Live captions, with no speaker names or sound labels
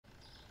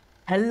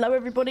Hello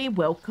everybody,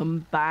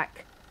 welcome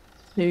back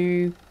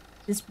to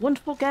this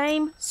wonderful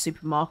game,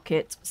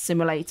 Supermarket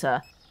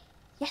Simulator.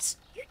 Yes,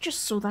 you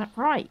just saw that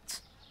right.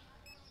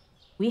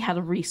 We had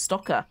a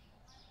restocker.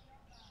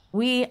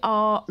 We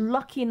are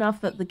lucky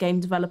enough that the game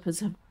developers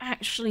have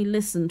actually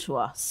listened to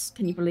us.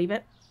 Can you believe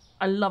it?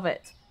 I love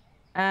it.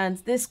 And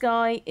this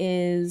guy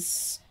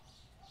is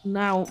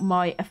now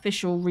my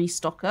official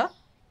restocker.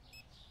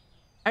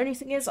 Only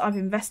thing is, I've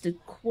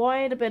invested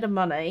quite a bit of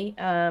money.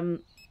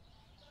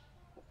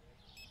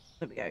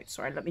 There we go.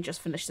 Sorry, let me just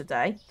finish the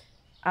day.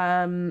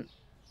 Oh,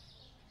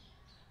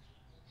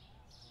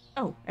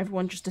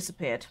 everyone just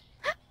disappeared.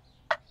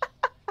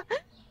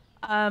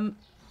 I've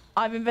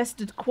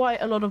invested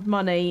quite a lot of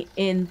money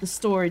in the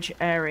storage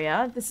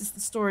area. This is the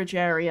storage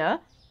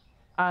area.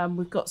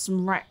 We've got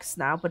some racks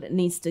now, but it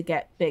needs to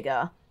get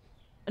bigger.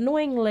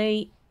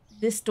 Annoyingly,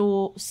 this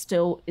door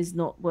still is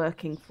not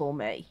working for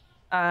me.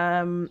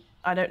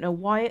 I don't know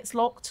why it's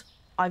locked.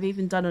 I've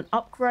even done an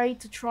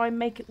upgrade to try and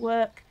make it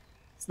work.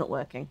 It's not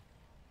working.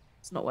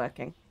 It's not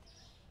working.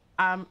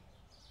 The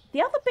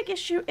other big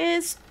issue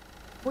is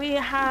we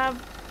have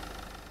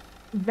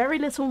very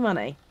little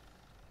money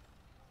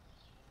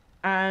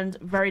and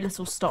very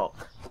little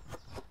stock.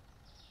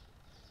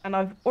 And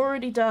I've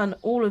already done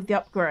all of the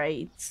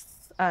upgrades.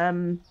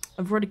 I've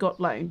already got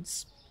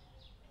loans.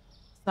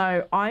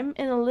 So I'm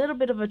in a little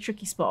bit of a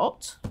tricky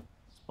spot.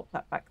 Let's pop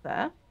that back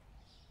there.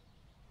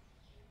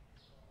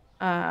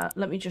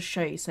 Let me just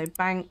show you. So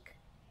bank,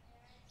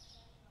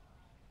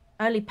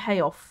 early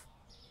payoff.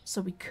 So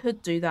we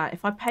could do that.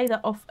 If I pay that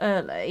off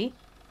early.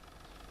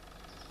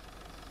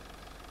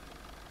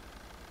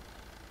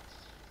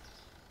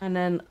 And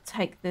then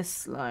take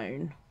this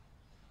loan.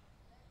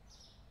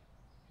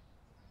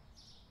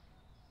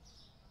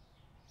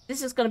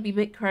 This is going to be a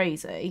bit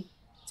crazy.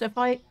 So if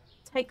I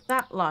take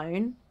that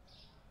loan,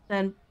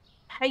 then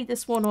pay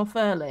this one off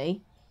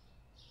early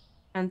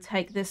and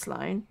take this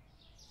loan.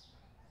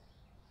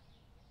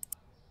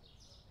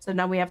 So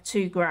now we have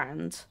 2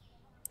 grand.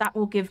 That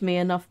will give me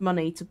enough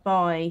money to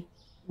buy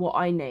what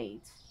I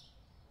need.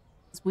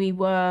 We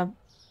were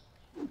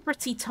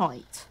pretty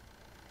tight.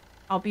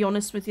 I'll be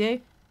honest with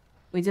you.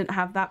 We didn't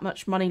have that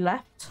much money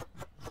left.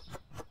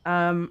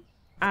 And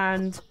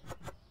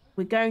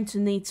we're going to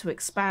need to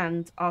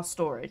expand our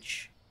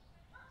storage.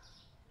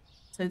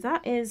 So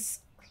that is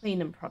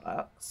cleaning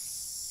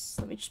products.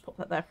 Let me just pop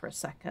that there for a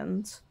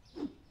second.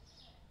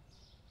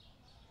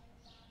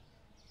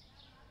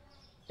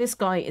 This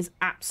guy is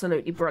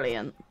absolutely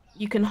brilliant.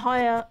 You can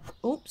hire...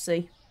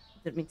 Oopsie.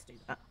 Didn't mean to do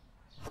that.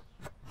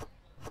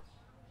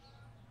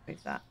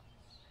 Move that.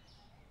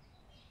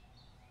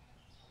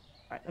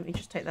 Right, let me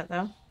just take that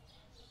down.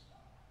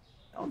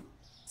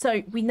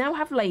 So we now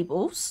have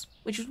labels,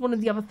 which is one of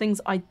the other things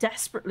I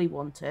desperately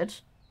wanted.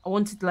 I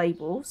wanted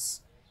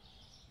labels,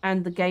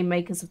 and the game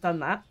makers have done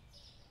that.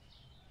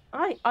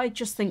 I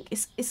just think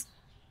it's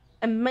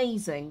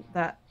amazing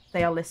that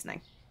they are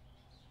listening.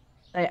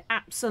 They're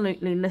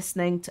absolutely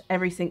listening to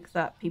everything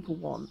that people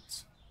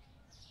want.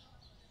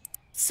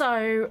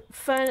 So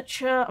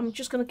furniture, I'm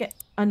just going to get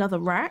another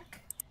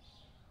rack.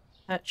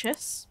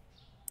 Purchase.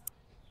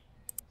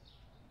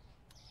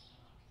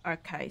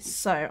 Okay,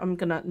 so I'm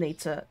going to need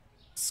to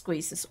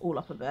squeeze this all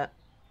up a bit.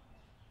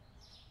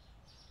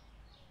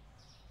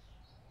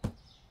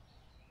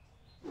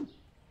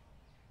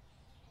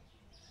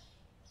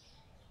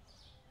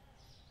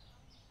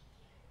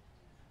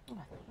 Oh,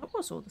 I thought that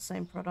was all the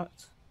same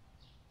product.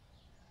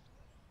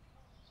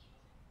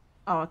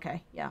 Oh,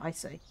 okay. Yeah, I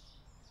see.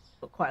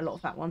 Got quite a lot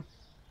of that one.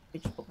 We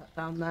just put that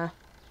down there.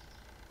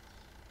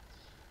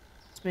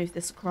 Let's move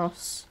this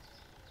across.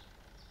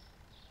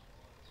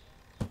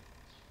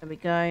 There we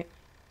go. Right,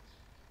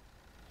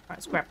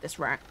 let's grab this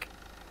rack.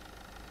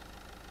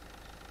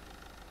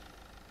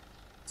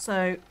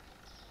 So,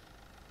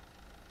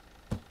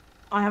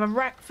 I have a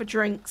rack for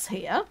drinks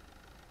here.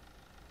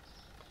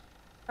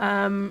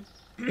 I'm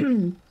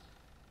going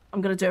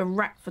to do a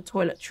rack for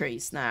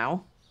toiletries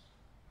now.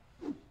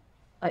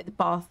 Like the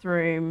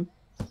bathroom,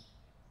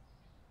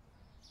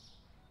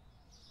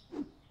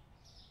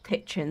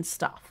 kitchen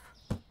stuff.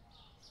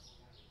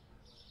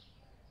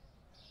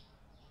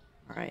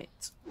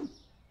 Right.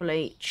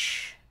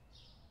 Bleach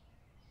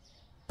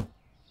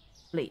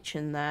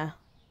in there.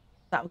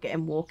 That'll get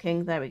him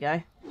walking. There we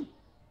go.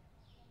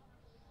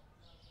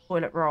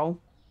 Toilet roll.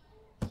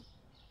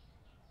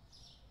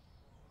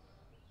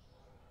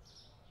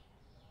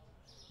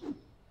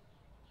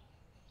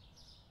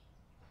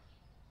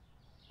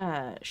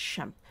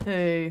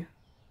 Shampoo.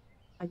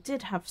 I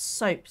did have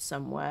soap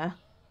somewhere.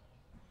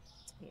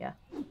 Here.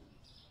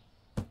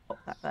 Pop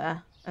that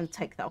there and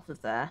take that off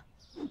of there.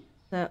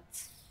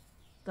 That's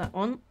that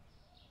one.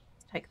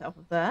 Take that off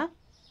of there.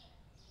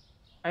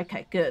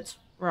 Okay, good.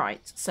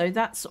 Right, so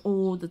that's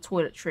all the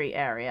toiletry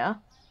area.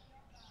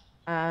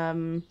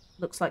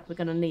 Looks like we're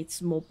going to need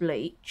some more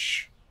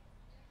bleach.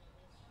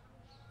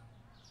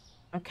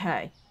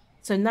 Okay,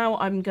 so now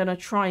I'm going to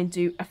try and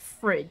do a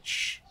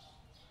fridge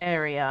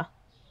area.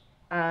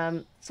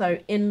 So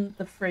in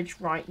the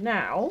fridge right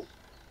now,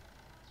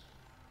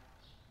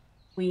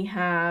 We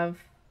have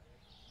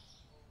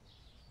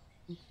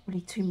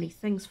really too many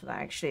things for that,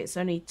 actually. It's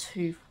only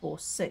 2, 4,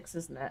 6,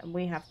 isn't it? And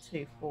we have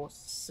 2, 4,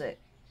 6,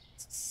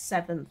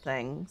 7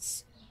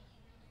 things.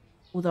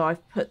 Although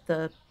I've put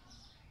the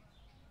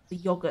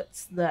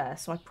yogurts there,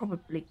 so I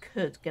probably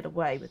could get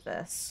away with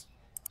this.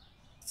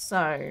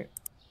 So,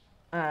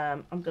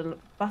 I'm going to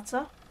look for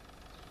butter.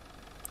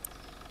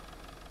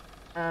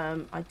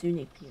 I do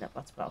need peanut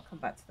butter, but I'll come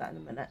back to that in a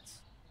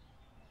minute.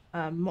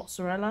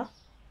 Mozzarella.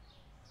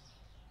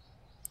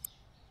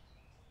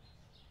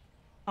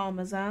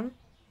 Parmesan.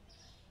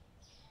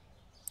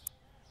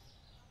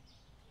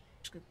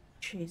 Just going to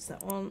choose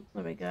that one.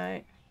 There we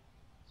go.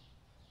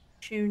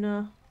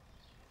 Tuna.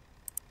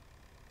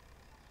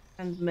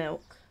 And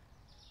milk.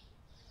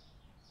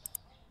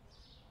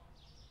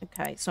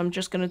 Okay, so I'm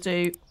just going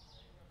to do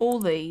all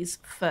these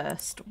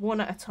first,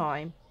 one at a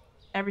time.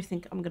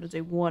 Everything I'm going to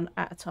do one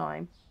at a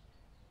time.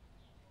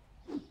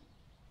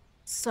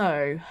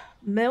 So,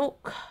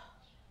 milk.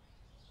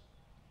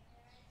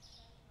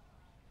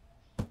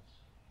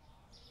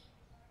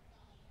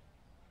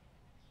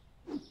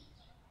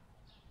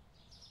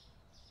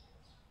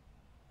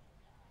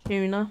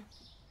 Tuna.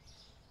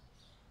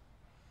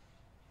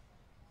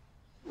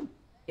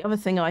 The other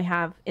thing I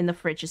have in the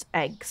fridge is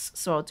eggs,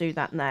 so I'll do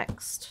that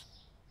next.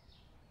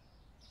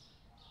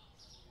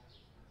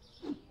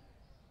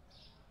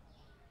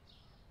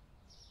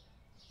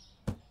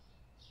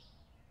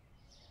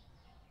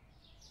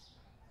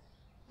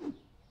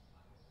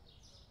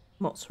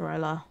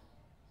 Mozzarella.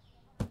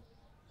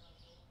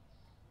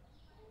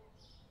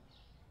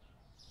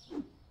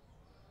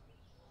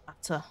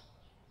 Butter.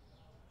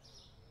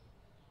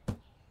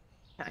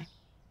 Okay.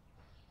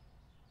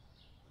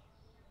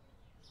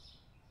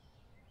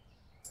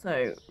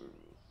 So,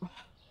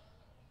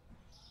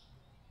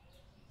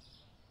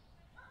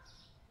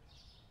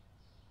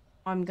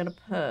 I'm going to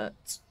put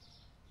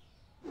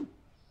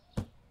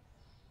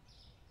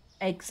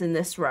eggs in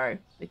this row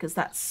because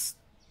that's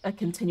a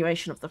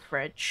continuation of the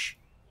fridge.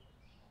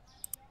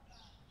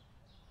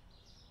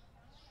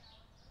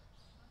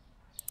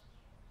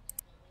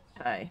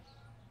 Okay.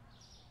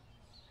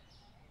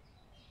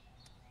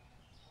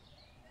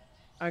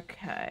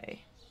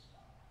 Okay.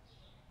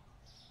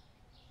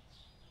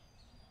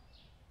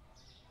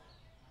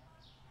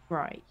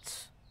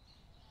 Right.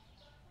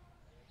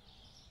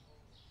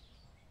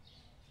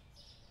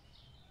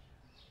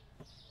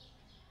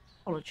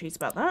 Apologies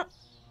about that.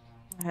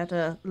 I had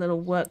a little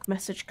work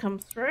message come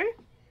through.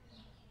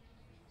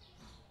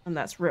 And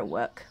that's real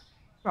work,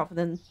 rather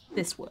than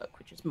this work,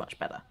 which is much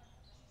better.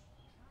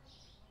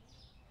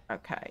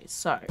 Okay,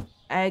 so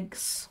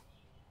eggs.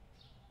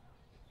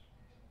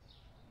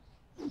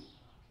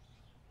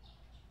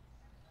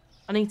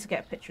 I need to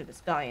get a picture of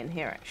this guy in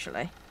here,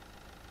 actually.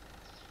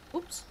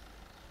 Oops.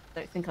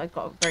 Don't think I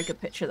got a very good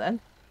picture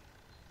then.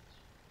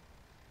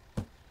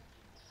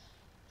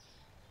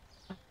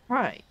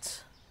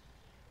 Right.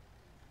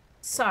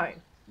 So,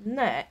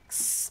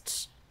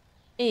 next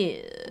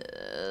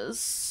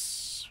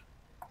is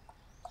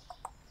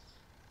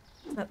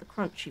that the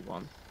crunchy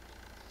one?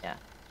 Yeah.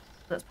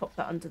 Let's pop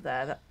that under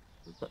there.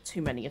 We've got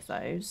too many of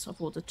those. I've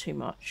ordered too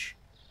much.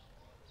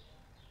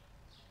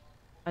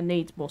 I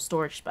need more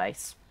storage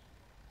space.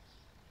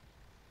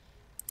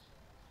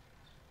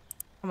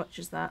 How much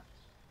is that?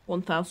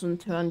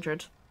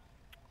 1,200.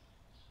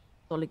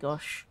 Golly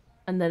gosh.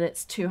 And then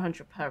it's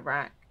 200 per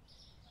rack.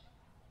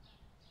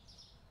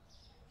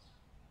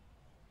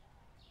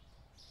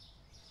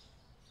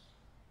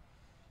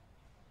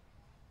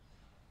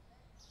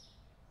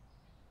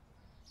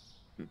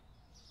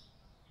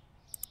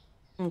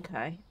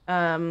 Okay.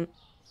 How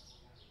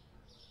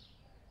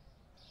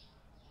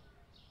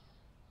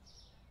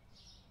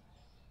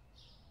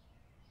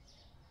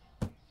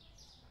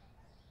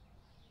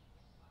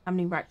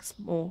many racks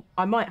more?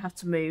 I might have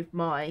to move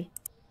my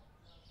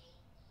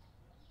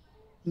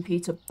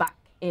computer back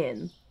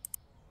in.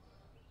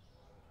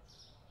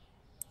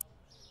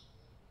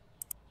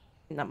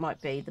 I think that might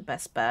be the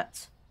best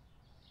bet.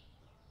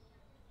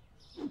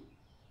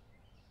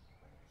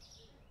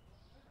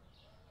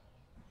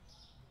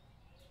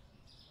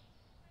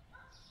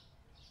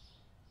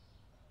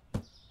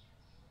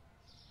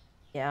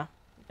 Yeah,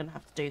 I'm gonna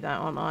have to do that,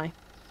 aren't I?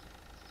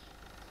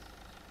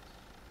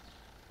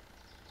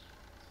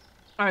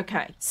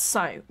 Okay,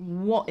 so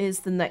what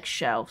is the next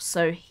shelf?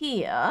 So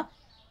here,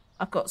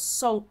 I've got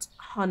salt,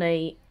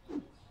 honey.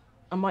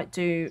 I might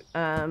do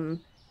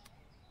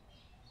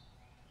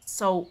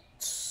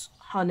salt,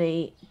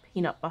 honey,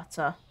 peanut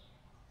butter.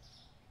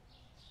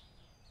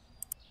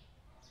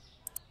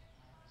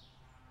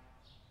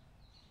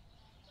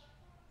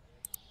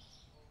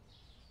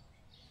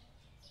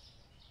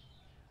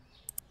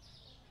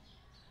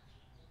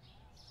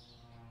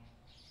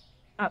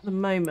 At the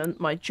moment,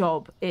 my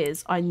job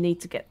is I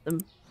need to get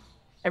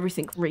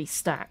everything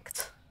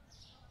restacked.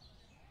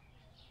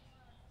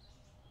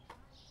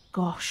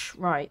 Gosh,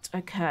 right,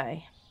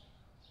 okay.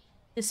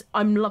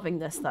 I'm loving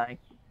this though.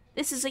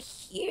 This is a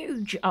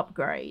huge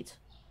upgrade.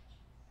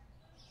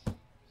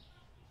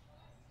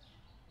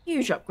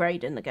 Huge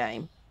upgrade in the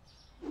game.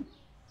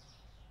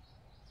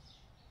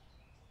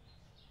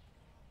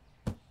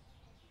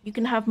 You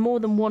can have more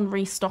than one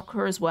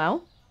restocker as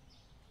well.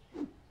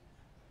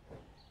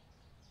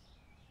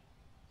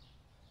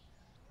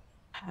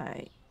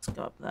 Okay, let's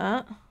go up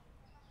there.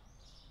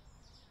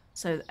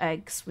 So the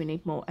eggs, we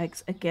need more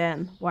eggs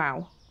again.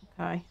 Wow.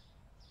 Okay.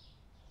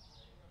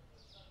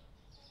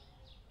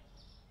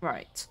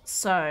 Right,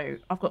 so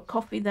I've got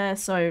coffee there,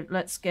 so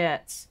let's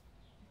get,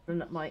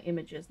 bring up my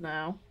images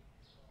now.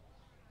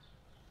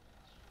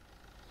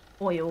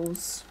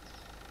 Oils.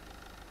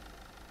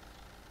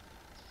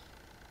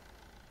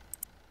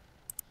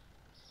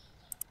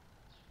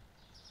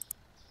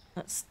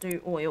 Let's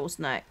do oils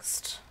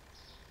next.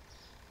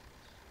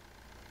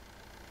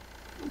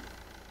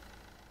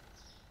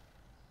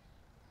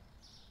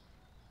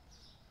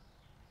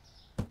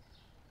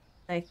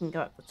 They can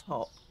go at the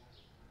top.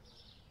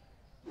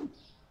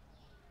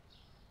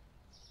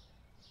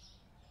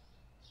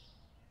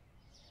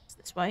 It's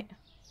this way.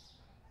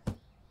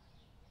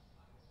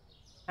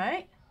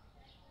 Okay.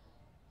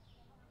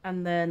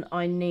 And then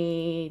I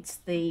need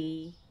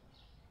the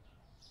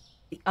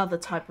other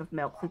type of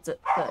milk, the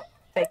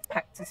big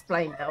pack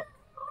display milk.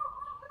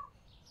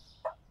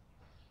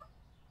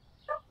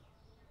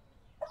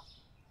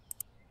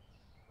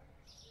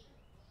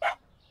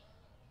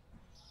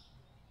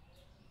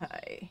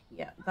 Okay,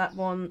 yeah, that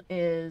one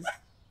is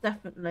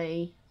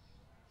definitely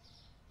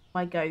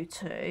my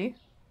go-to.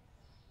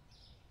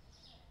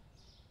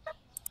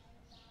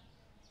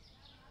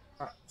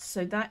 Right,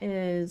 so that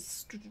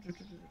is...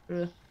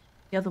 The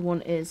other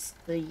one is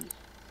the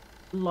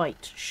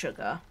light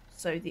sugar.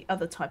 So the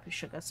other type of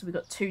sugar. So we've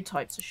got two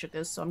types of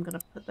sugars, so I'm going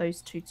to put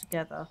those two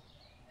together.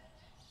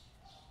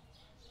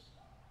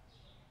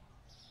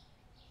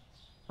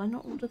 Did I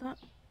not order that?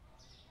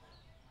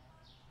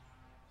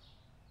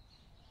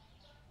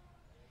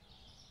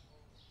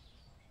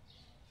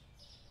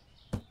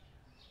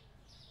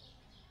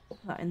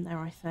 Put that in there,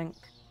 I think.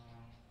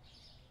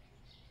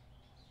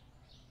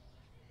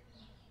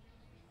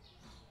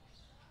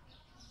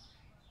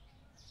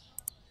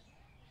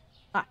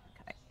 Ah,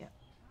 okay, yeah.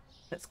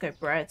 Let's go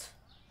bread.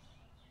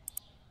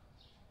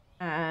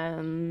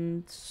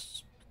 And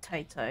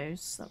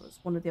potatoes. That was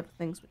one of the other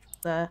things which was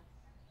there,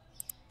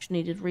 which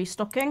needed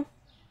restocking.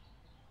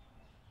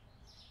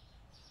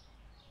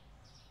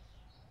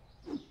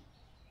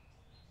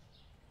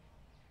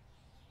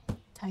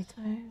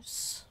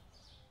 Potatoes.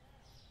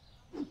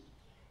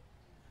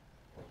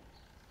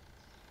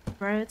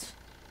 Bread.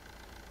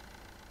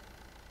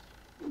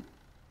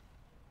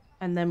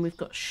 And then we've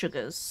got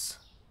sugars.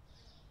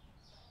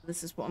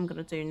 This is what I'm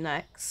going to do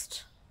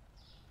next.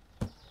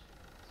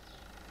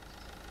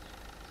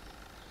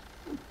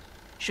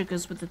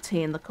 Sugars with the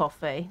tea and the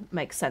coffee.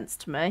 Makes sense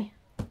to me.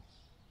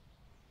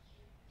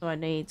 So I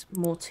need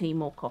more tea,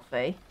 more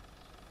coffee.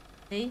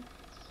 Tea.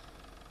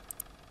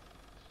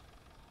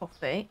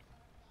 Coffee.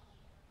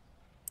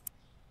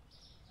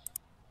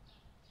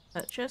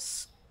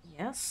 Purchase.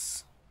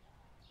 Yes.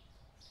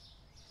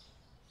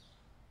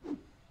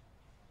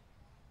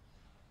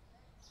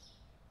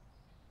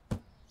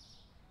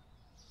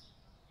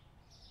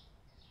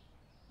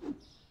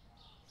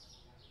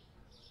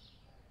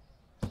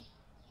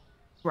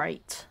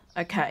 Great.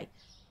 Okay.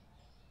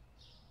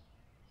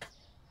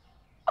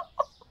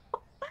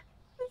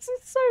 This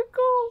is so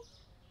cool.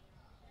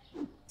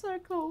 So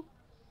cool.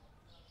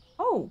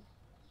 Oh.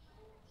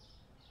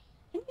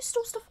 Can you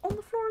store stuff on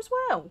the floor as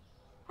well?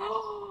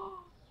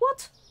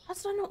 What? How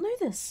did I not know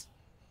this?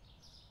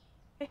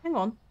 Okay, hang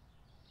on.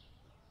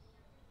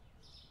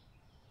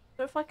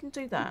 So if I can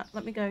do that,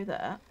 let me go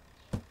there.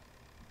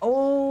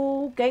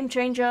 Oh, game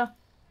changer.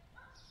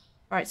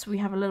 Right, so we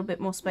have a little bit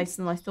more space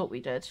than I thought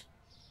we did.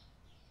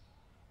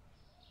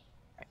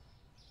 Right.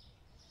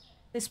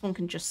 This one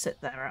can just sit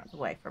there out of the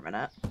way for a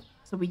minute.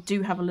 So we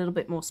do have a little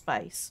bit more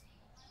space.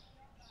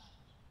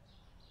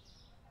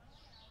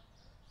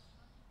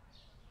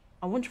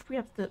 I wonder if we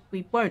have the...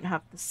 We won't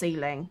have the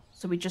ceiling,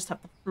 so we just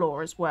have the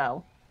floor as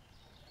well.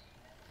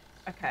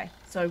 Okay,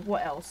 so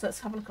what else?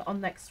 Let's have a look at our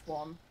next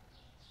one.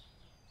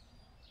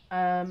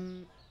 So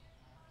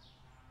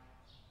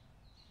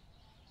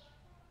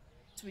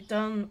we've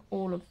done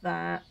all of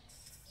that.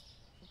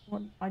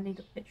 I need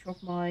a picture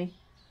of my...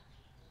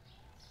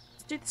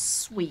 Let's do the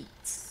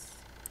sweets.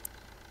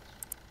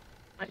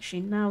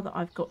 Actually, now that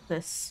I've got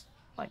this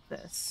like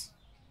this,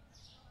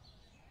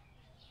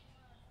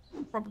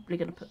 I'm probably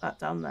going to put that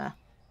down there.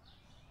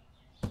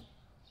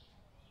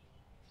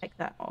 Take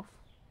that off.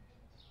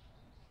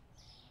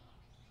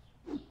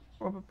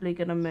 Probably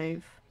going to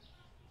move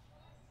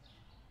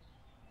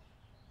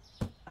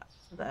that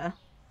to there.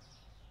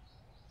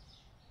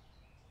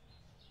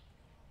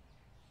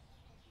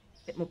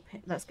 Bit more.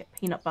 Let's get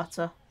peanut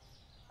butter.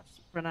 I've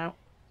just run out.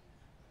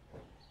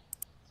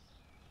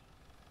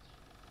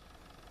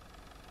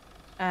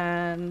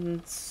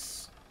 And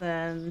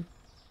then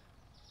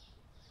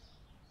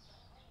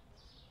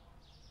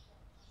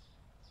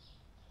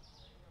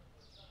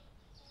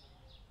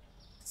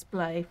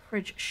display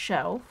fridge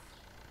shelf.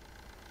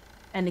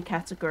 Any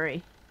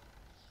category.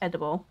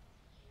 Edible.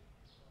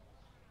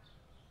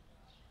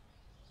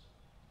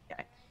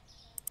 Okay.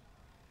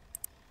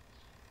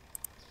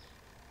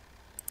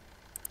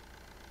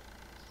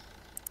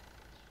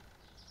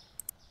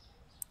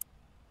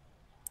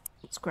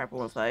 Let's grab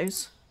all of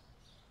those.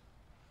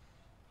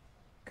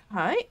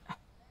 Okay.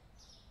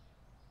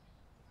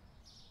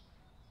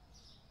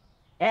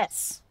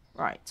 Yes.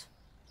 Right.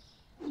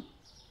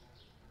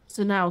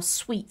 So now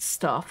sweet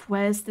stuff.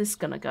 Where's this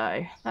gonna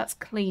go? That's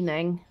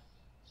cleaning.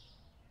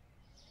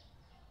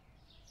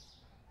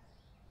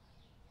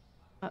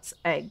 That's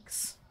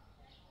eggs.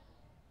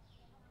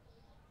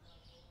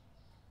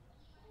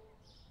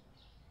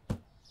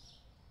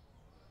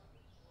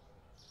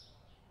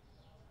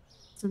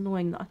 It's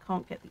annoying that I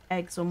can't get the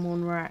eggs on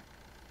one rack.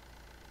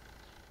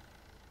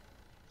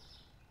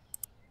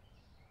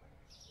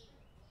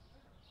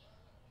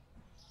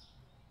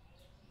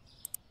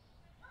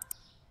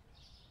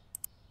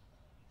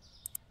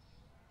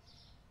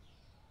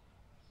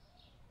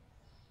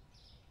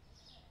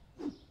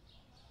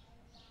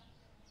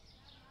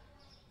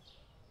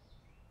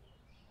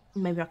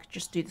 Maybe I could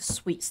just do the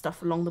sweet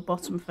stuff along the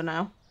bottom for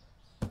now.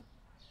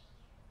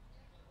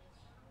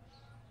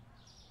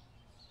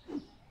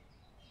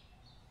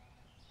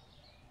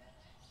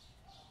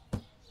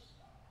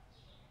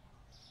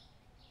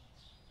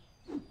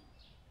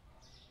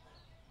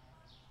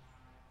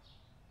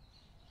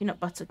 Peanut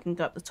butter can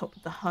go up the top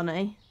of the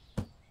honey.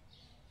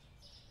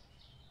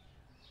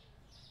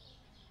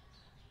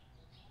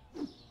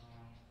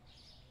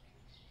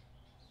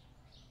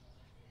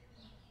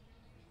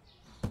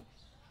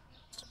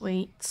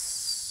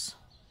 Sweets.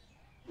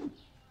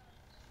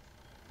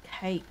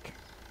 Cake.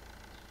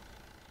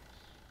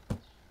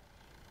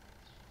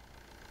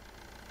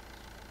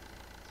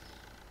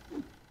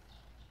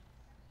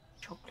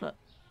 Chocolate.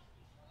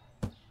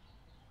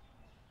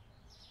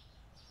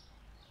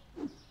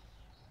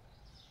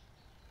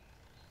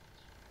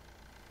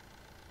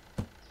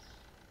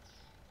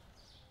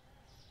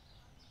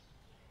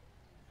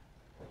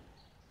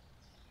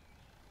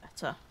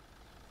 Better.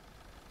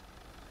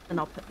 And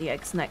I'll put the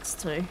eggs next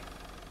to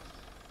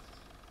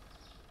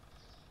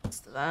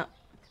that.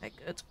 Okay,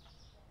 good.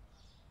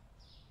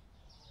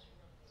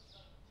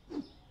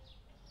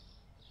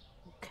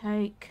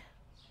 Cake.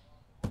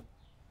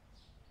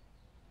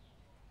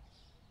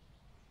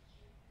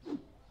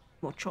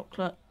 More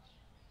chocolate.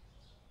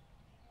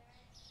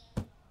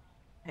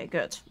 Okay,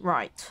 good.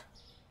 Right.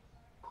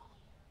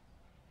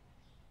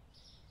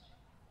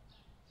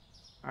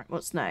 Alright,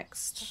 what's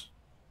next?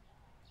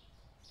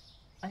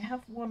 I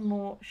have one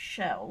more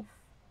shelf.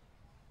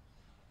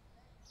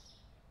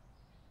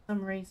 For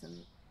some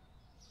reason.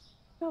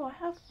 No, I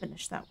have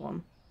finished that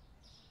one.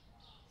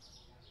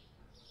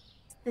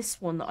 It's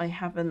this one that I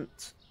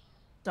haven't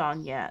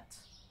done yet.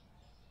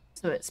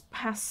 So it's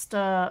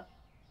pasta.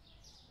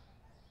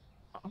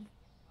 I've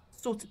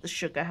sorted the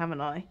sugar,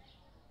 haven't I?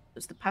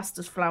 It's the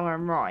pastas, flour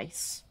and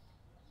rice.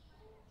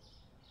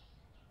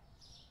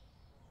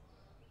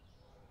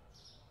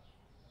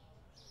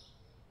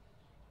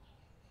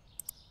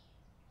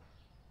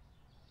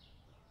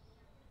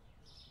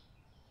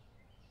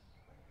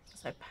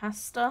 So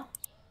pasta,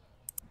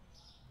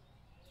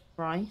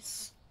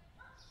 rice,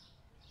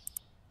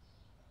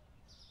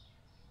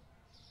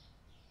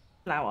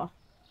 flour.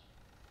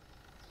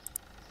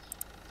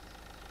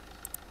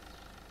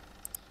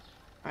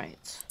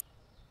 Right.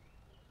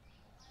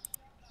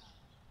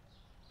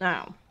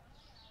 Now.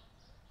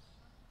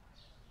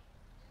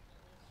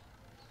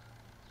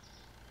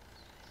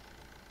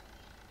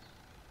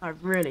 I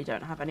really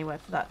don't have anywhere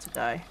for that to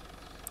go.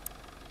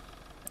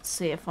 Let's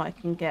see if I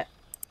can get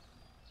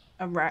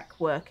a rack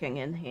working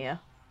in here.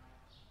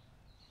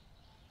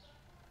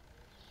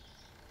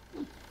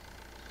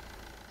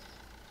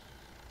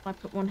 I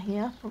put one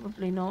here?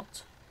 Probably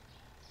not.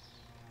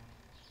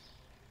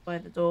 By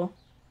the door.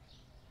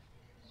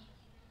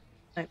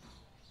 Nope.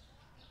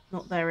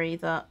 Not there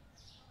either.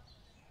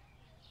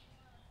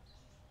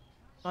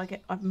 I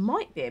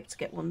might be able to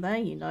get one there,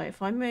 you know,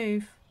 if I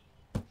move.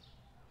 I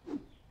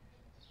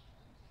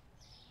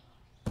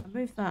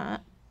move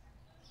that.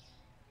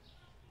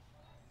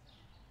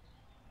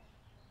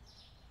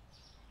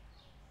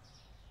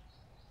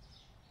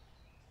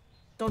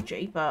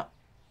 Dodgy, but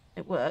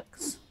it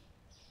works.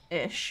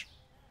 Ish.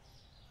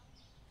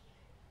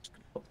 Just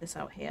gonna pop this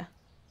out here.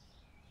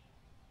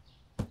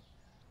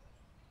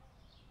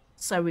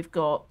 So we've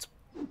got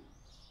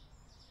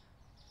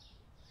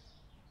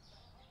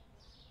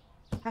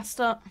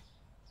pasta,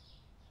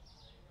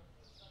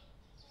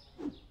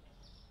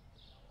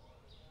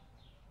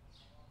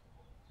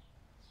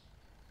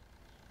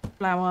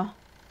 flour,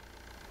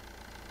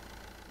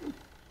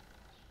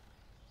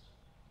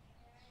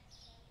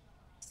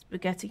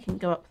 spaghetti can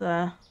go up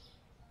there,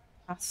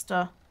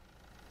 pasta,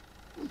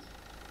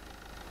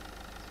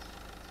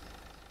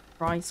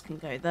 rice can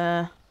go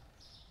there.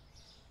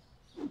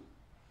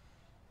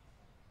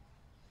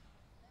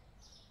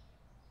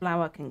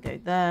 Flour can go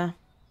there.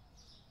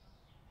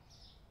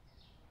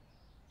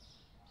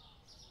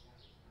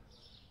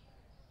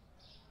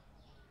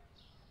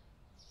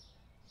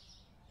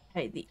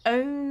 Okay, the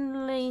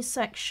only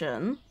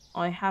section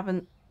I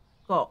haven't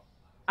got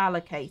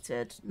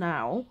allocated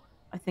now,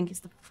 I think,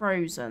 is the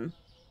frozen.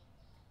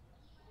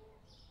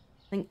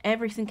 I think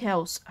everything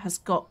else has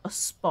got a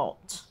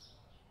spot.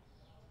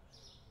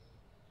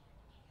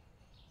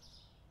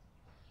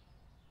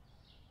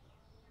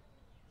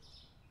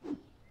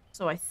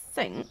 So I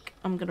think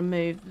I'm going to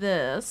move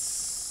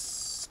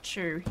this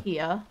to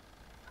here.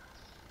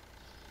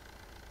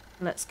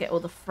 Let's get all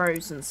the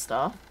frozen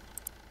stuff.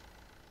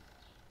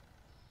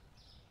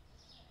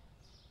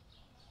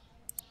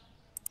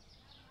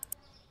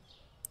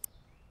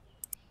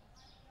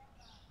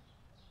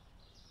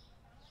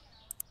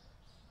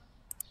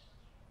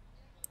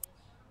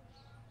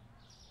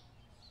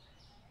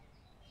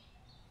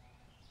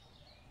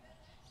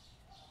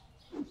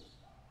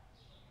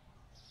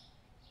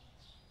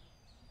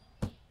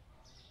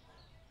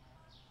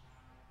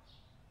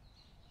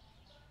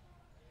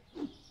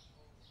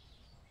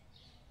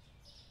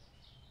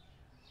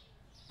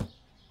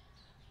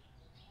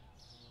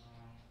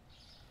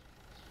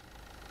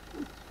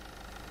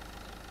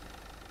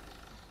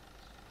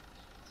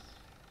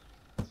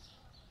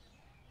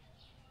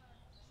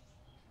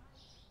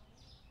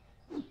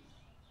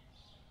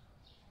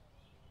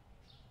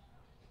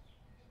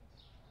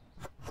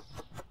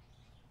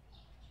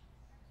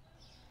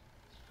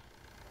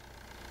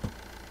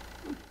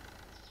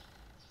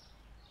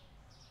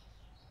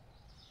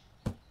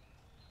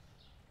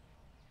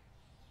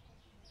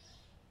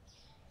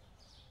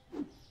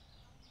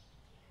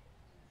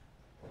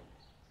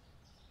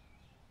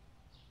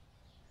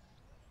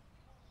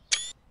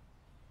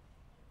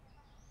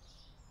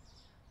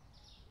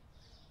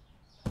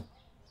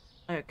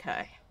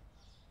 Okay.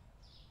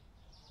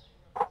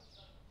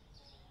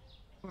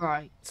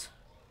 Right.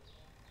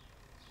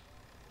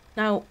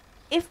 Now,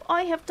 if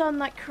I have done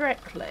that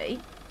correctly,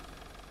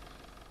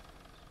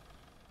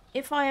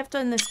 if I have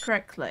done this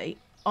correctly,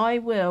 I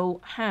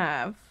will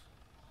have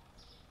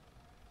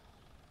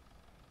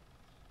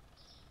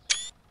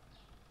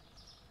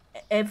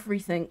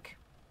everything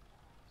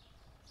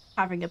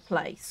having a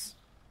place.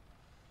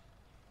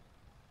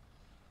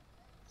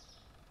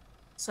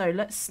 So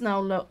let's now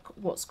look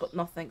what's got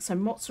nothing. So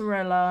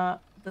mozzarella,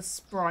 the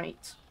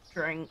Sprite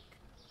drink,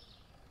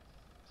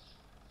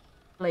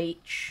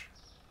 bleach.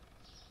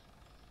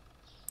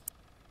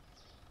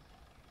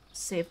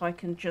 See if I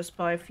can just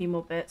buy a few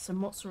more bits. So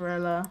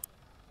mozzarella,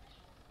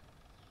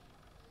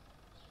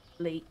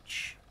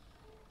 bleach.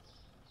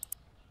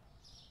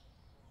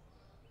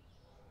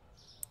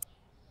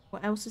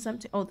 What else is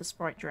empty? Oh, the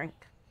Sprite drink.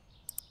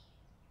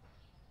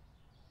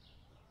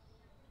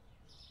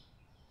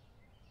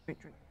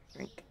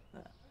 Drink.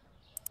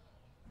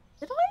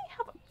 Did I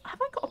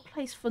have I got a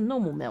place for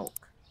normal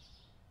milk?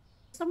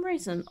 For some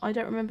reason, I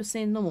don't remember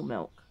seeing normal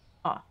milk.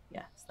 Ah,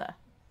 yeah, it's there.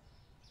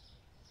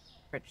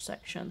 Fridge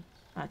section.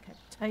 Okay,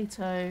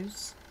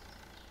 potatoes.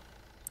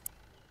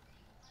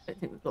 Don't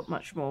think we've got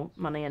much more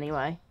money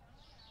anyway.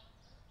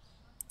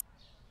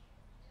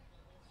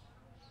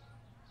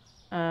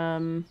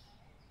 No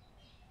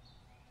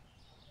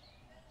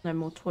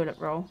more toilet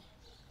roll.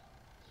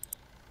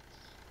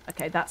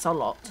 Okay, that's a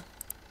lot.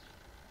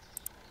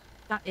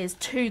 That is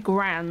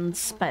 £2,000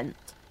 spent.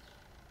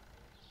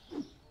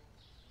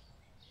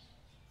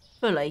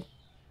 Fully.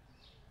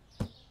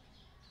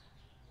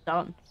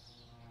 Done.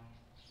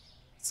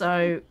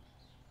 So,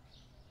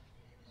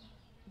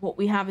 what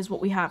we have is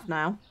what we have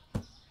now.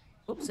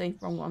 Oopsie,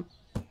 wrong one.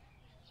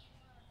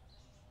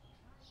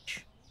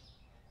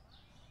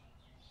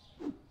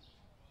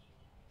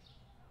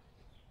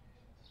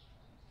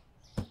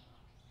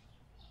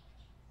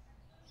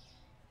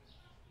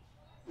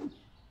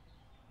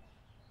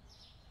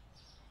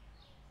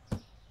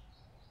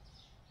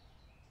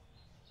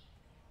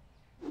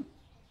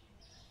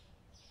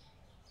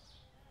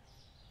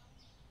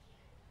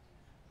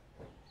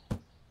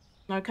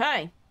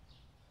 Okay.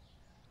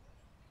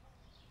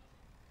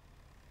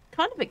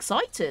 Kind of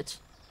excited.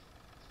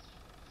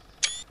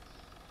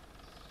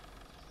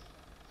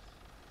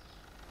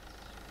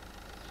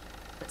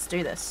 Let's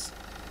do this.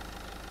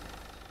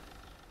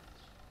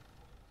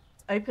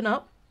 Let's open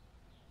up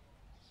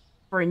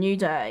for a new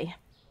day.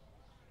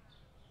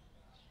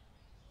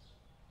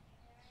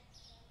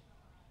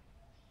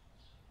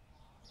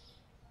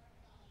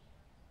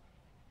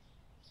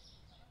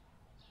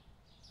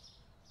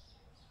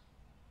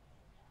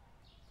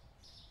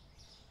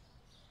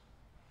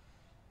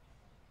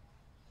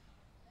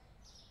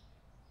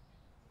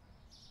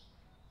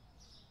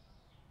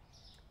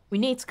 We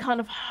need to kind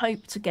of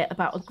hope to get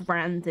about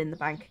 £1,000 in the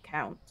bank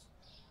account.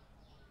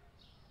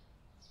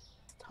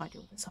 Let's tidy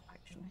all this up,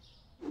 actually.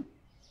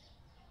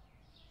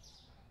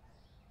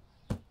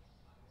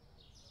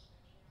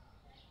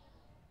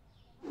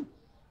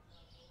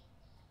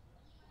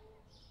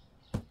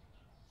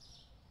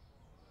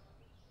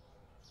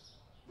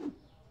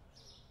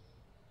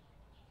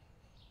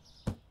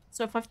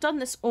 So if I've done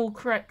this all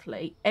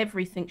correctly,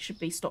 everything should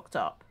be stocked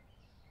up.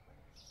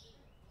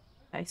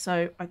 Okay,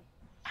 so I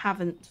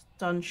haven't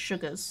done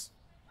sugars.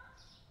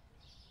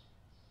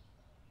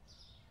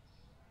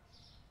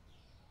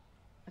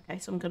 Okay,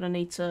 so I'm going to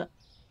need to...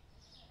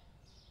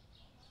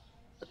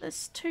 But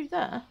there's 2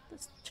 there.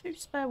 There's 2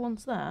 spare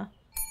ones there.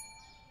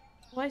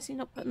 Why is he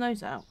not putting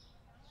those out?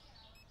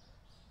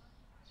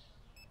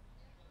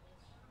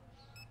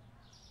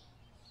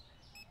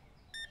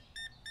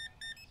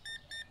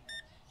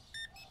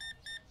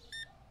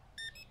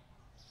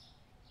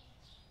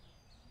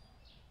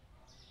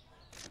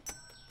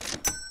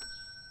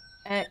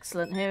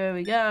 Excellent. Here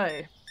we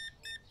go.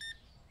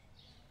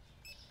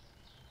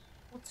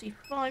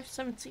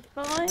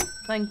 45.75.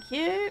 Thank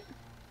you.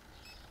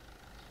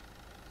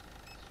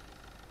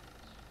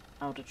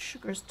 Powdered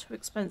sugar is too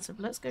expensive.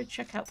 Let's go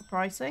check out the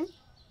pricing.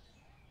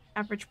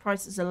 Average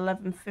price is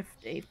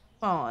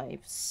 11.55.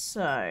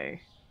 So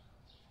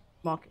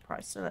market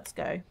price. So let's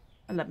go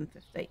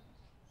 11.50.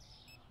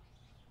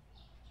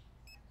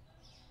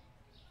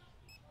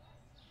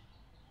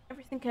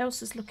 Everything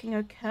else is looking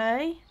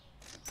okay.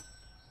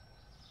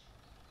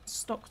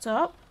 Stocked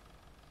up.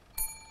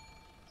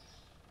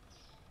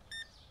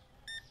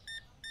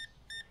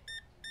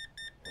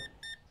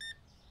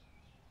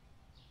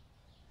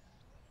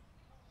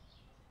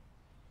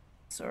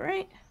 It's all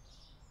right.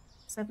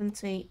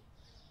 70,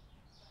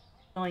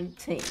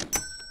 19.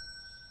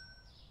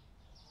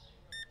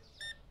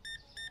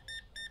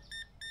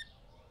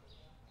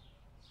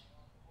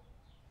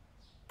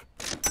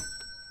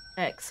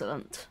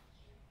 Excellent.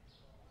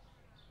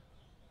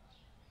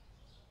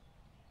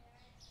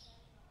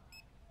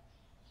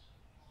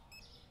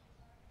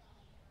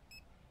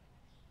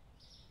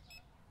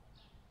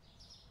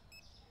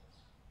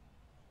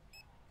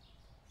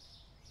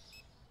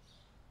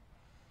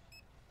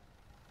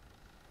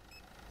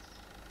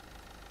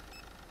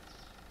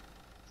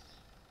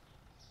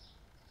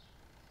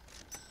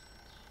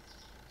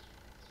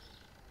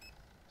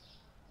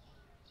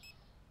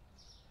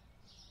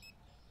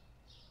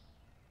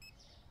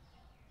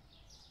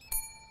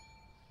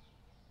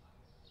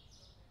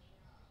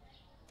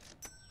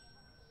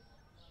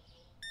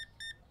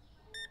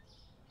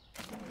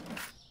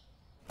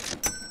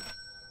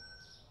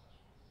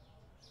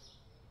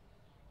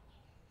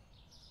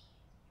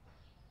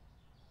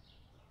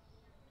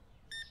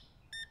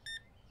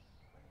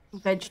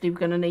 Eventually, we're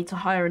going to need to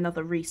hire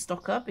another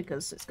restocker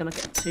because it's going to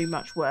get too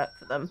much work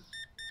for them.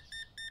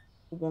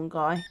 For one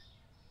guy.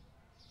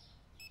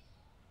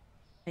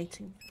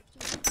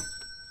 1850.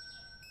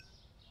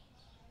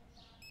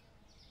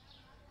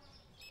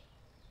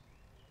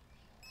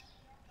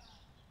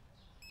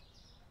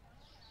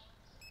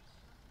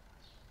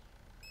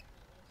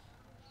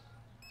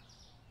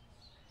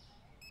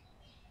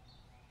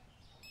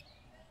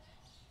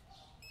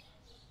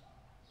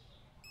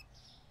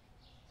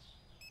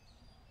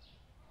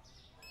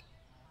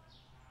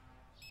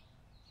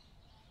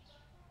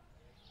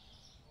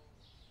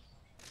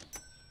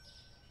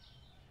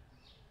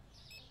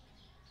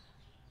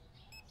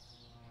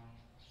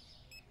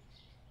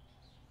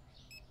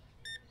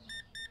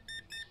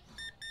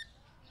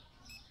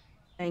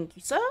 Thank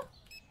you, sir.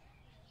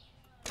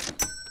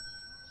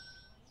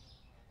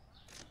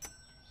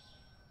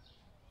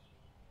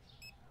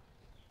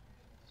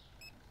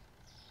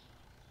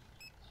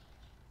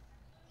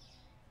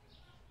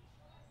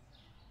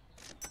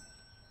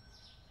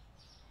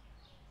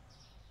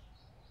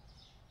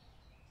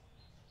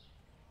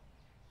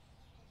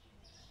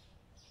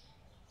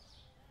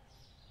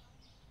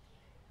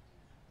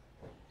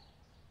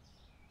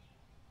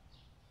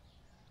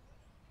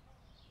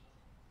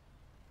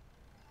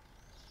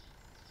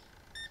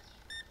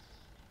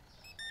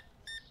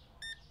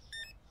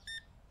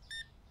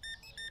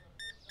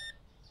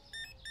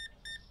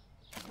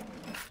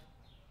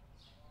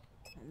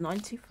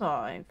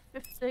 $95,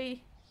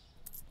 50,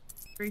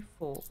 3,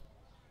 4.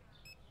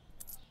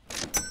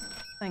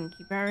 Thank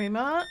you very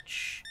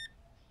much.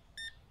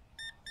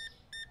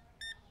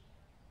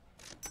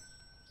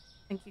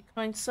 Thank you,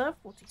 kind sir.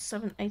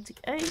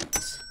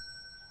 47.88.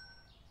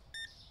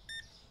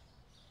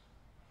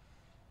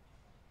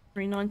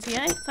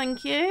 3.98.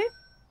 Thank you.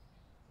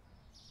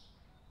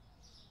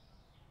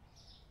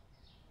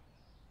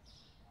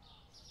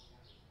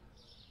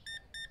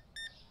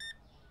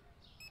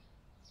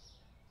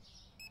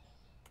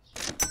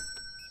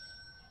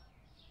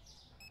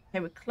 Okay,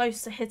 we're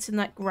close to hitting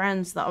that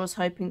grand that I was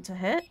hoping to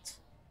hit.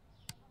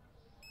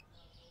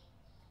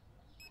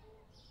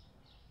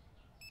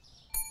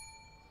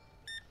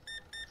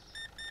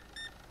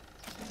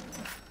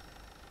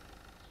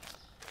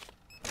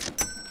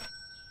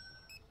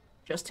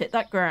 Just hit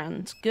that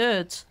grand.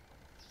 Good.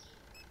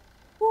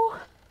 Woo.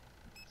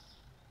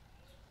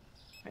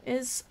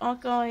 Is our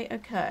guy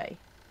okay?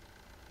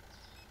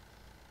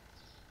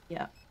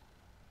 Yeah.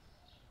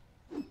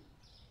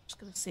 Just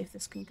gonna see if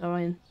this can go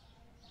in.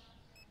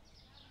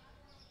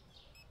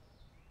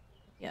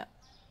 Yeah.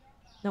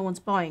 No one's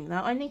buying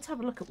that. I need to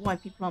have a look at why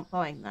people aren't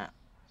buying that.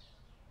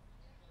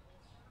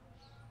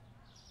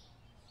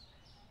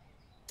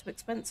 Too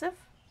expensive?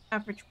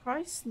 Average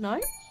price?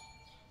 No.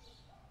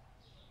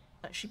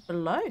 Actually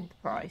below the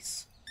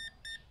price.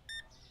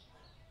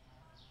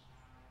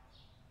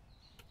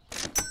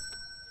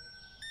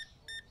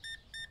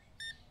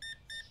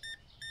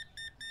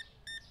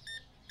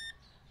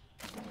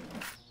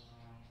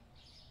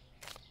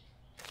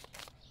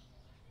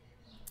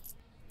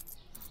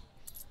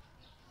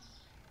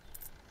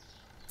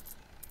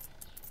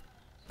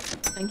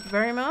 Thank you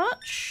very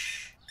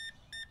much.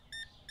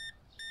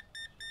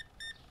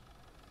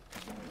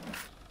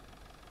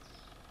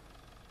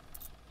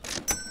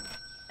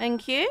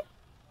 Thank you.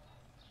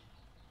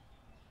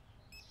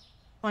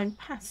 Find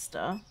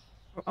pasta.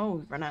 Oh,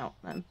 we've run out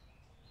then.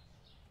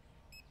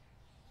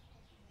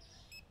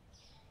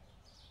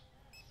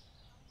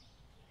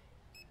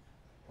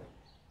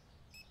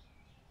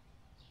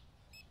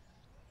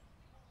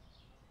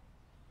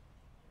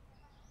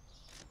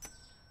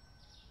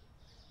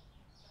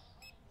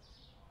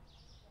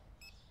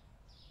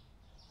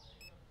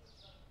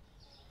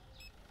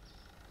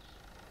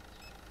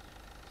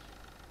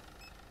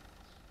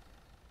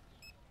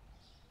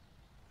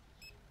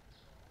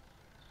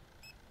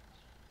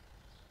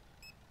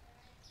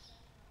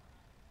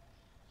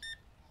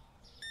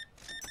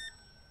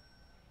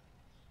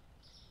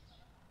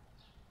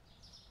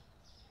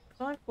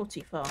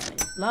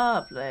 $5.45.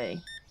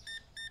 Lovely.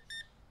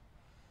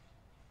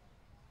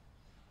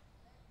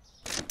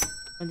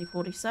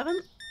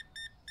 2047.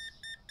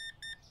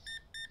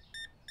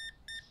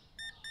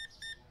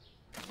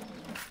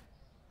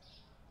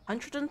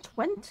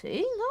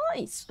 120.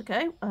 Nice.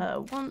 Okay.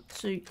 1,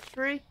 2,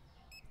 3,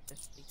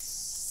 50,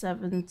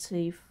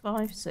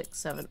 75, 6,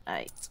 7,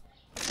 8.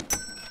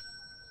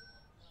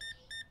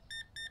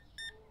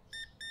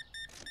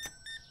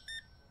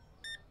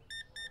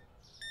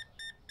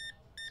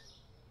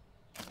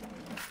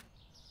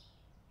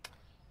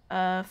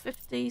 Uh,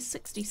 50,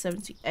 60,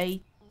 70,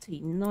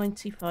 80,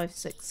 95,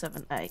 6,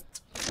 7, 8.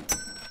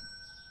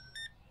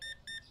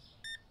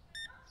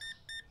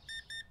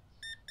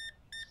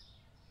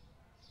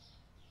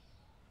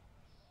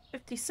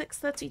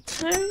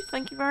 5632,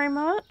 thank you very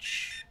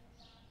much.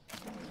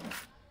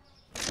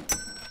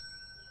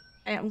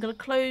 Okay, I'm going to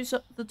close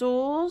up the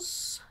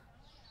doors.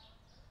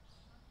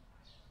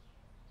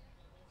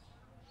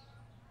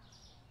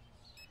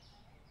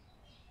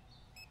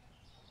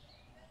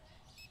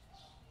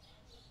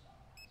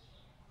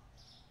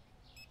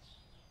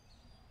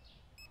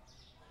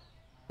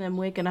 Then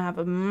we're going to have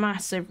a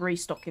massive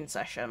restocking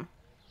session.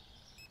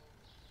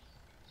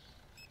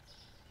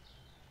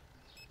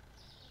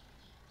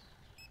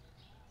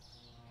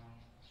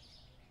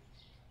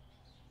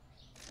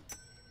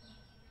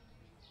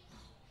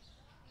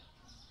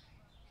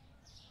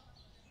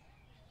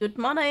 Good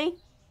money.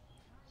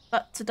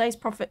 But today's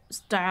profit was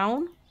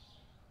down.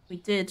 We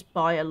did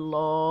buy a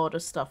lot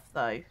of stuff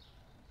though.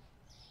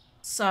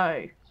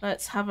 So,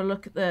 let's have a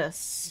look at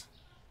this.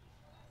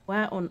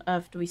 Where on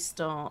earth do we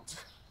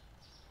start?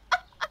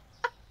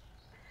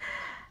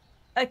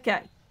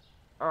 Okay.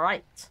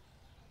 Alright.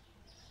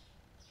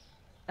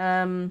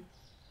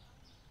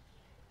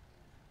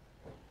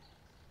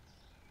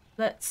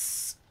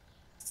 Let's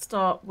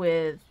start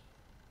with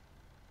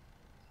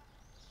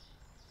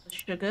the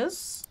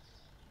sugars.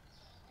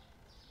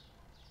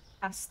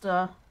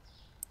 Pasta.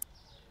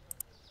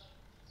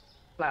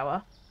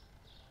 Flour.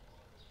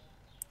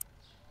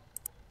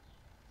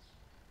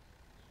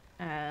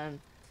 And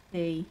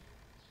tea.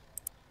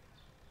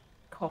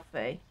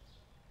 Coffee.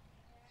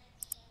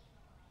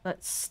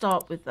 Let's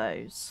start with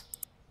those.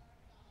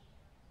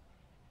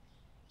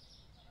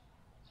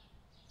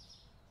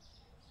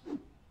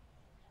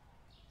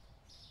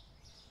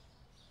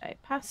 Okay,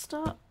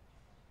 pasta.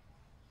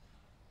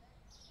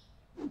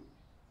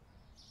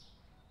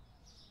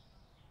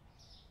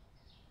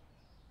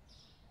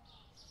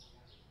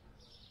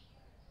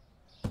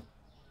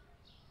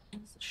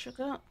 There's the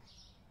sugar.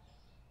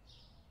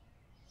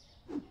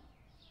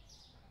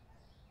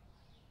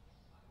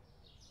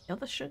 The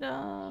other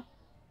sugar.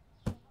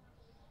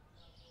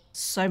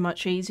 So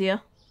much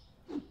easier.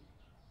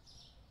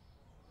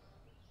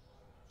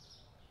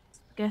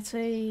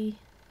 Spaghetti.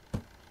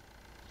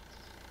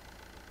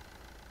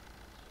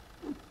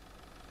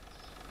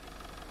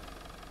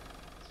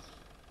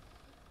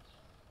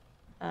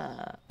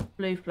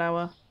 Blue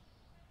flour.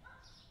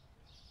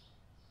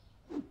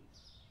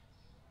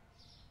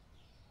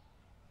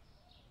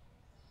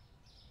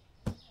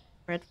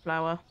 Red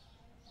flour.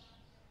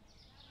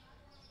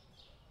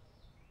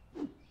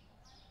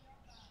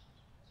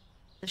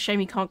 It's a shame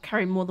you can't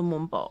carry more than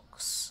one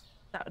box.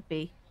 That would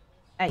be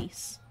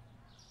ace.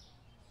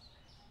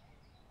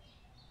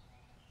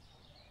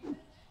 Okay,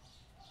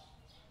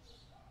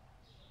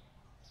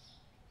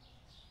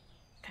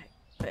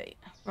 wait.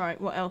 Right,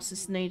 what else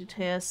is needed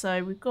here?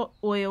 So we've got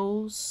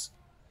oils,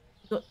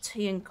 we've got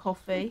tea and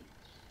coffee.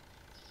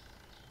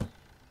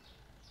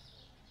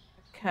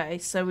 Okay,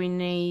 so we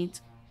need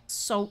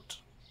salt.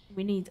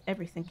 We need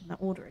everything in that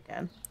order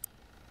again.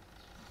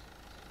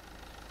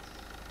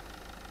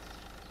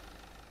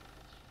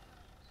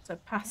 So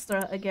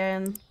pasta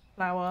again,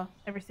 flour,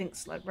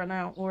 everything's like run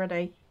out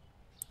already.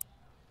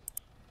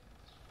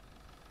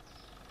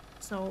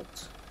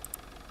 Salt.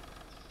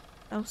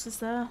 What else is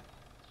there?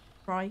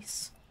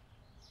 Rice.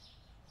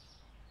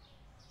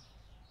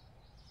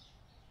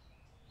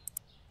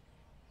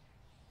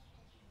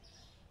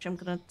 Which I'm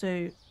gonna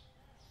do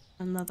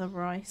another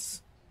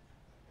rice.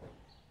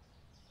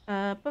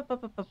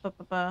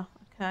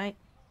 Okay.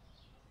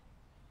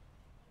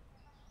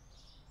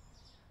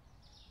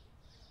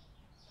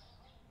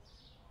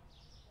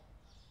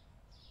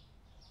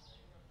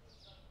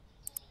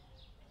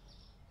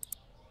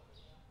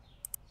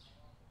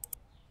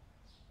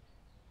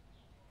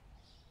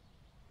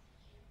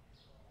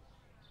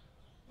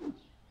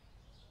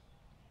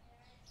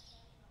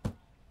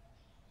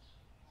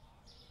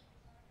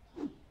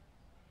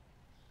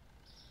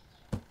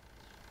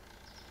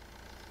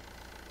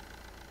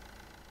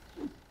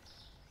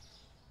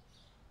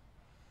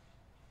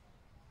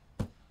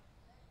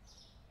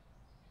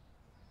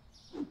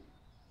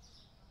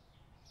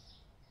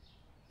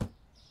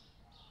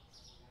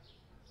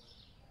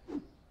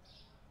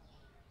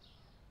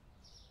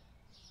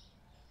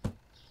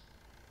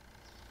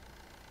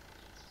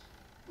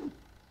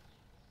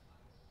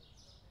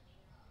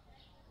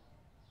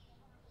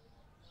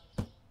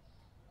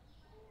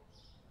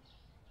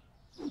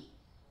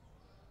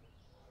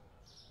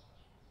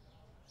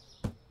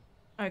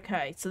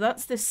 Okay, so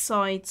that's this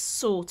side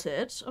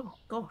sorted. Oh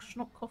gosh,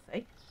 not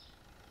coffee.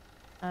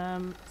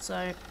 So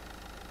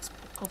let's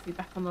put coffee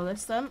back on the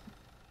list then.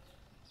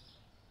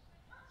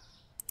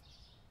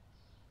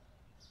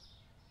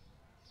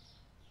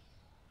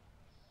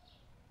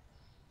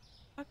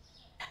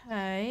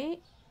 Okay.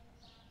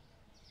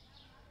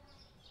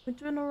 We're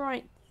doing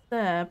alright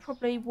there.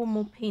 Probably one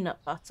more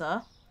peanut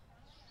butter.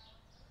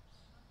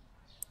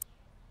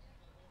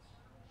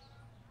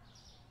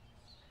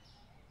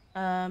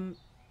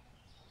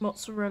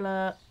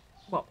 Mozzarella,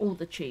 well, all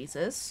the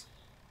cheeses.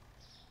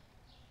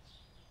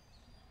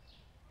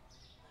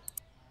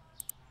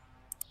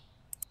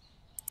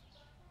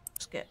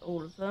 Just get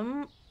all of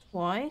them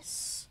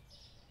twice.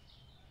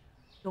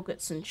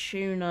 Yogurts and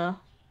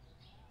tuna.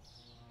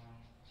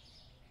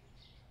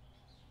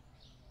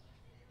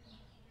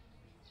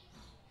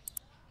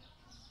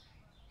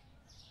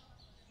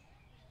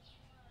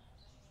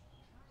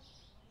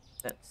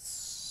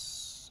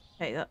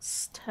 Okay,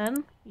 that's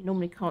 10. You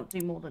normally can't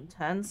do more than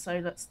 10, so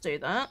let's do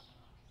that.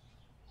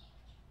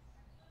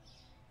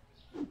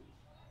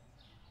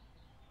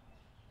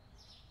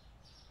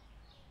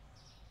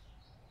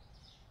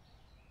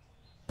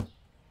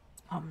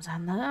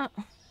 Parmesan that.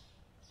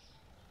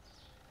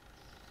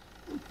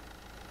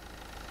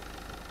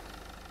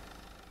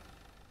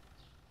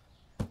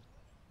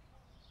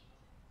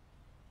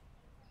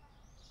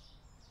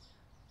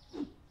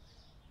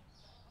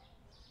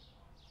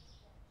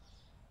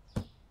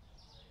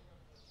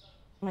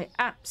 I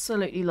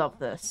absolutely love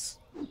this.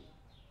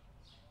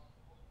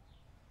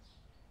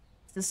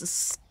 This is a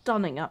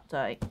stunning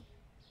update.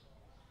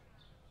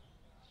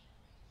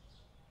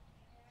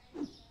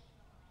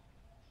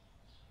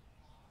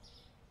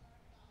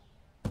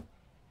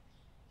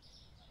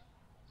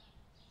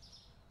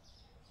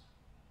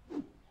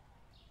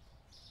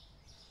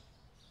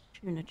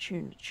 Tuna,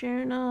 tuna,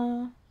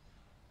 tuna.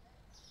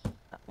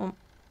 That one.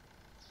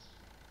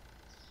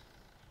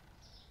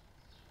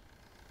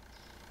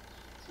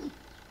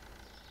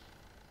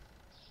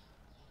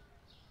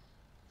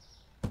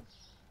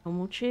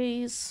 Normal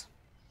cheese.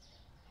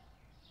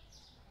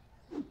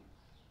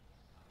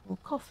 More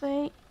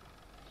coffee.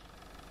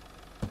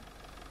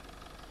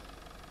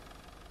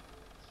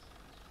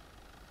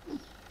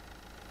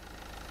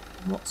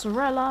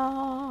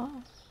 Mozzarella.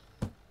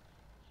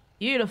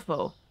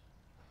 Beautiful.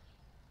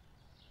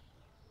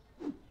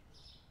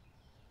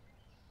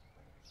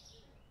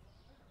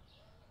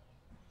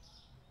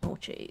 More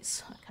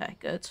cheese. Okay,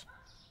 good.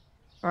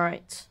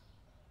 Right.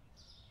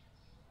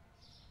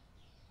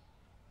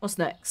 What's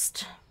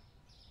next?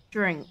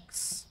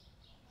 Drinks.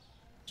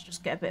 Let's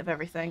just get a bit of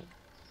everything.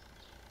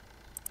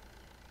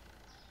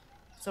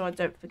 So I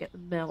don't forget the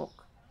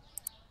milk.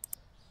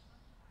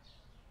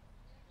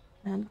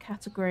 And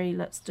category,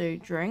 let's do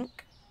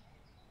drink.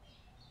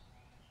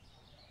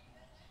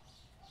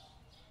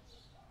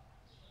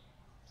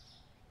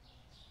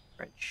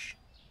 Fridge.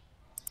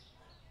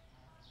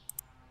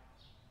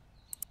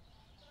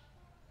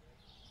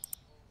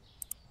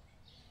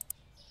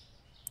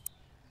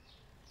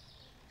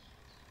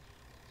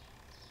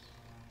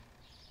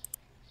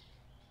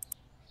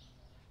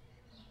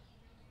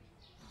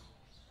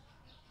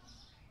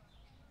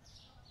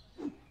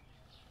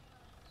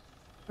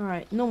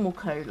 Alright, normal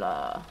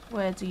cola.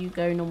 Where do you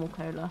go, normal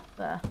cola?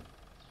 There.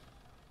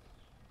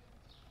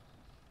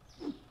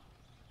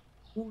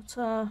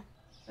 Water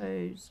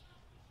goes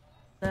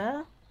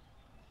there.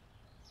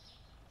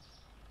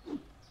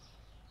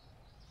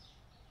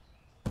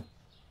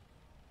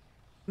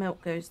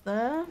 Milk goes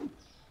there.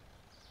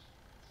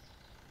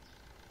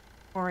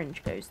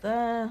 Orange goes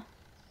there.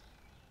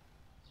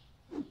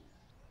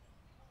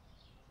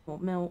 More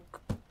milk.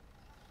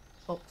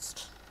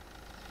 Boxed.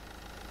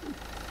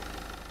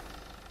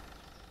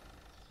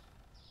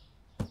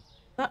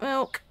 That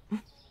milk.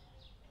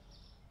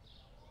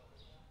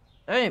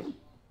 Boom.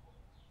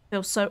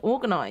 Feels so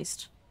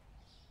organised.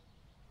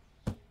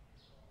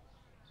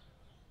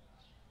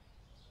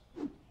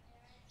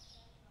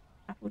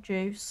 Apple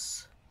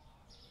juice.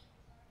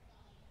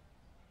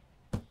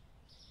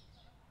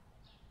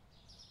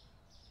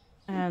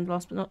 And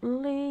last but not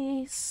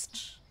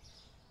least...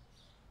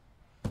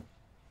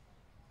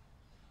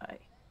 Okay.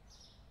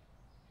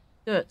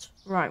 Good.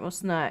 Right,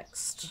 what's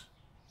next?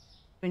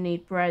 We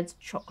need bread,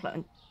 chocolate,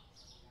 and...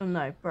 Oh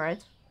no,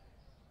 bread.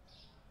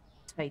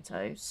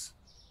 Potatoes.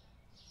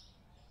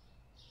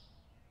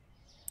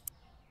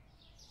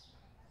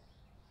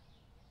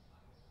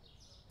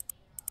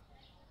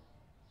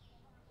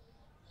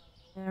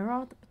 There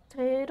are the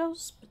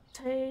potatoes,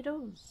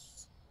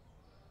 potatoes.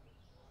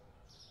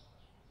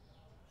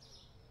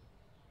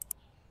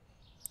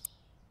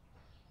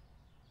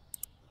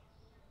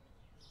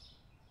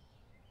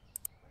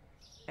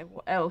 Okay,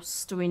 what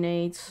else do we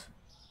need?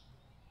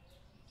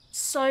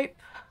 Soap.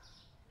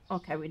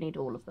 Okay, we need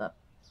all of that.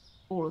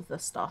 All of the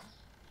stuff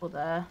for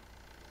there.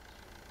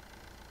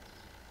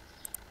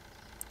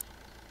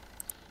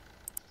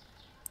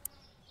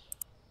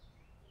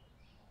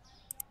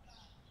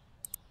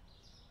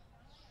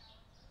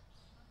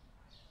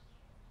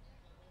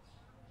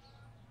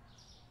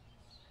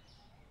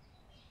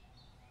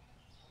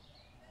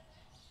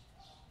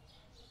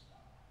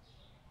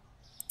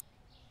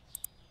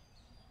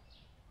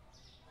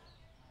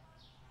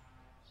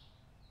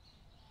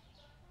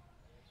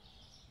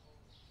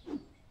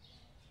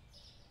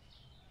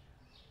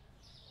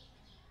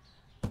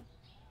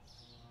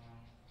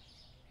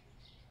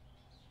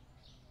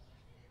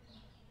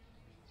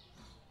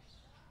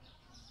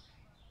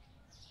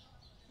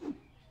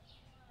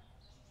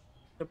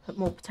 Gonna put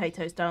more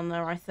potatoes down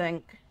there, I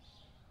think.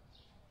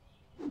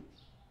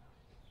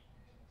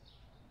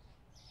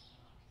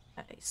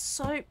 Okay,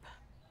 soap.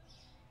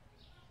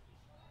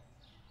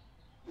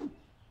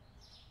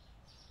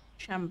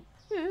 Shampoo.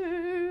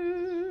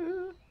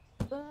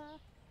 There.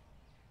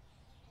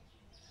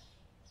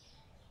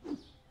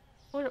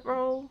 Toilet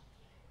roll.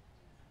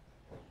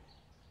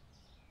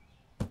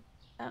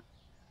 Yeah.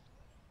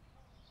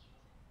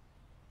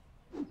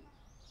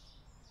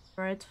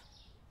 Bread.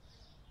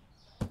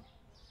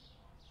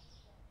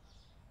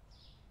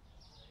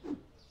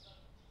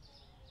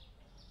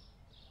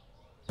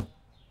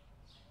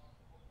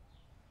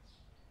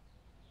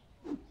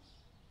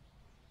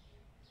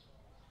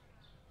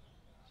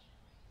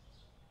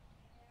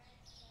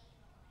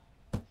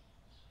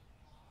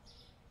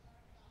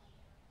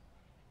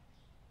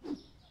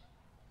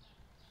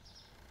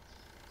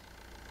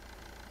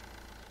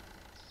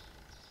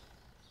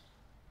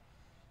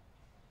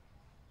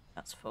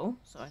 That's full,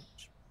 so I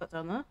should put that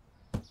down there.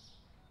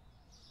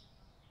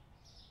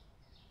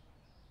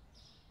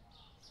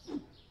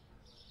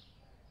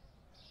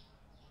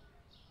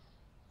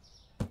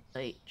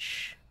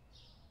 Bleach.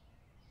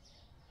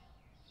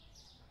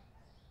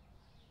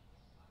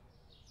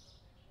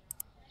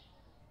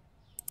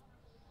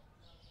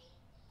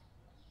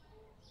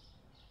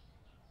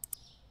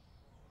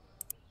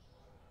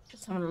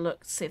 Just having a look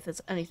to see if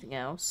there's anything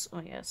else.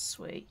 Oh yeah,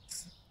 sweet.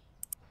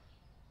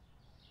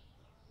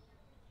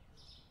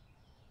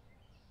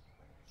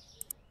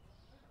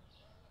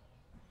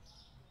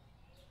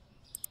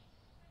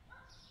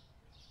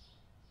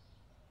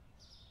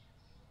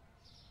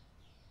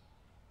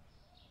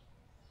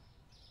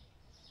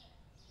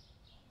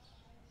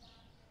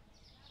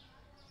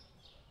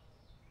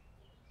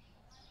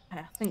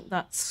 I think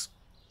that's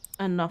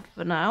enough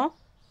for now.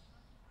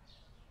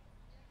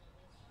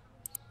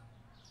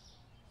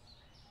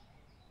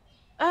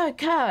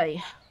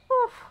 Okay.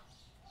 Whew.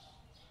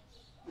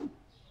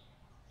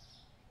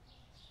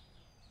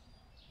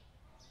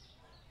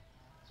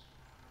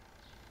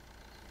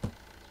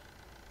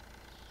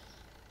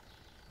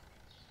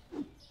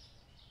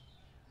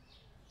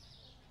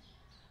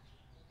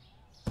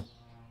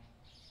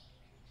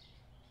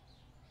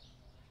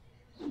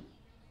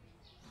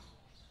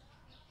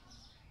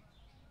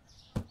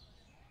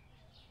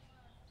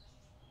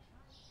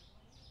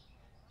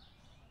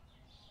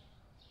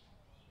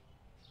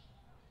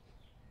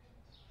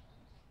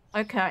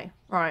 Okay,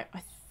 right.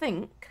 I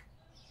think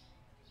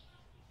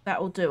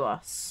that will do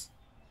us.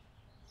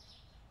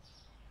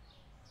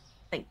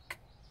 I think.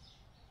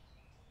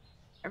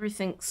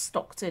 Everything's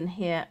stocked in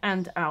here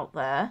and out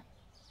there.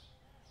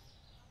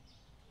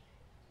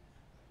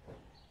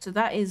 So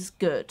that is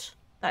good.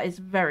 That is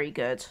very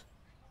good.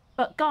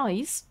 But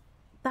guys,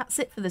 that's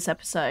it for this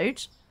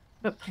episode.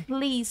 But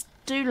please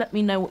do let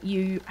me know what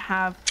you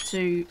have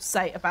to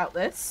say about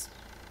this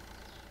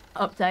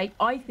update.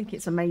 I think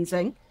it's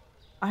amazing.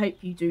 I hope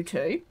you do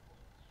too.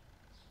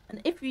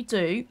 And if you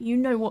do, you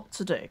know what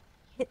to do.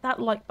 Hit that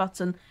like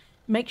button.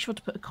 Make sure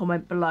to put a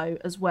comment below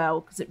as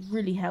well, because it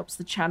really helps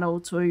the channel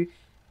to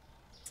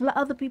let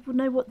other people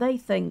know what they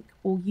think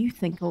or you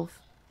think of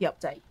the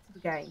update to the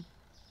game.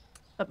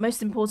 But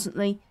most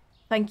importantly,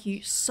 thank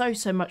you so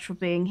much for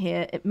being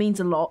here. It means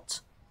a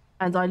lot.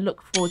 And I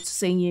look forward to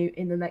seeing you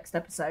in the next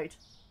episode.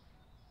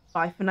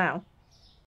 Bye for now.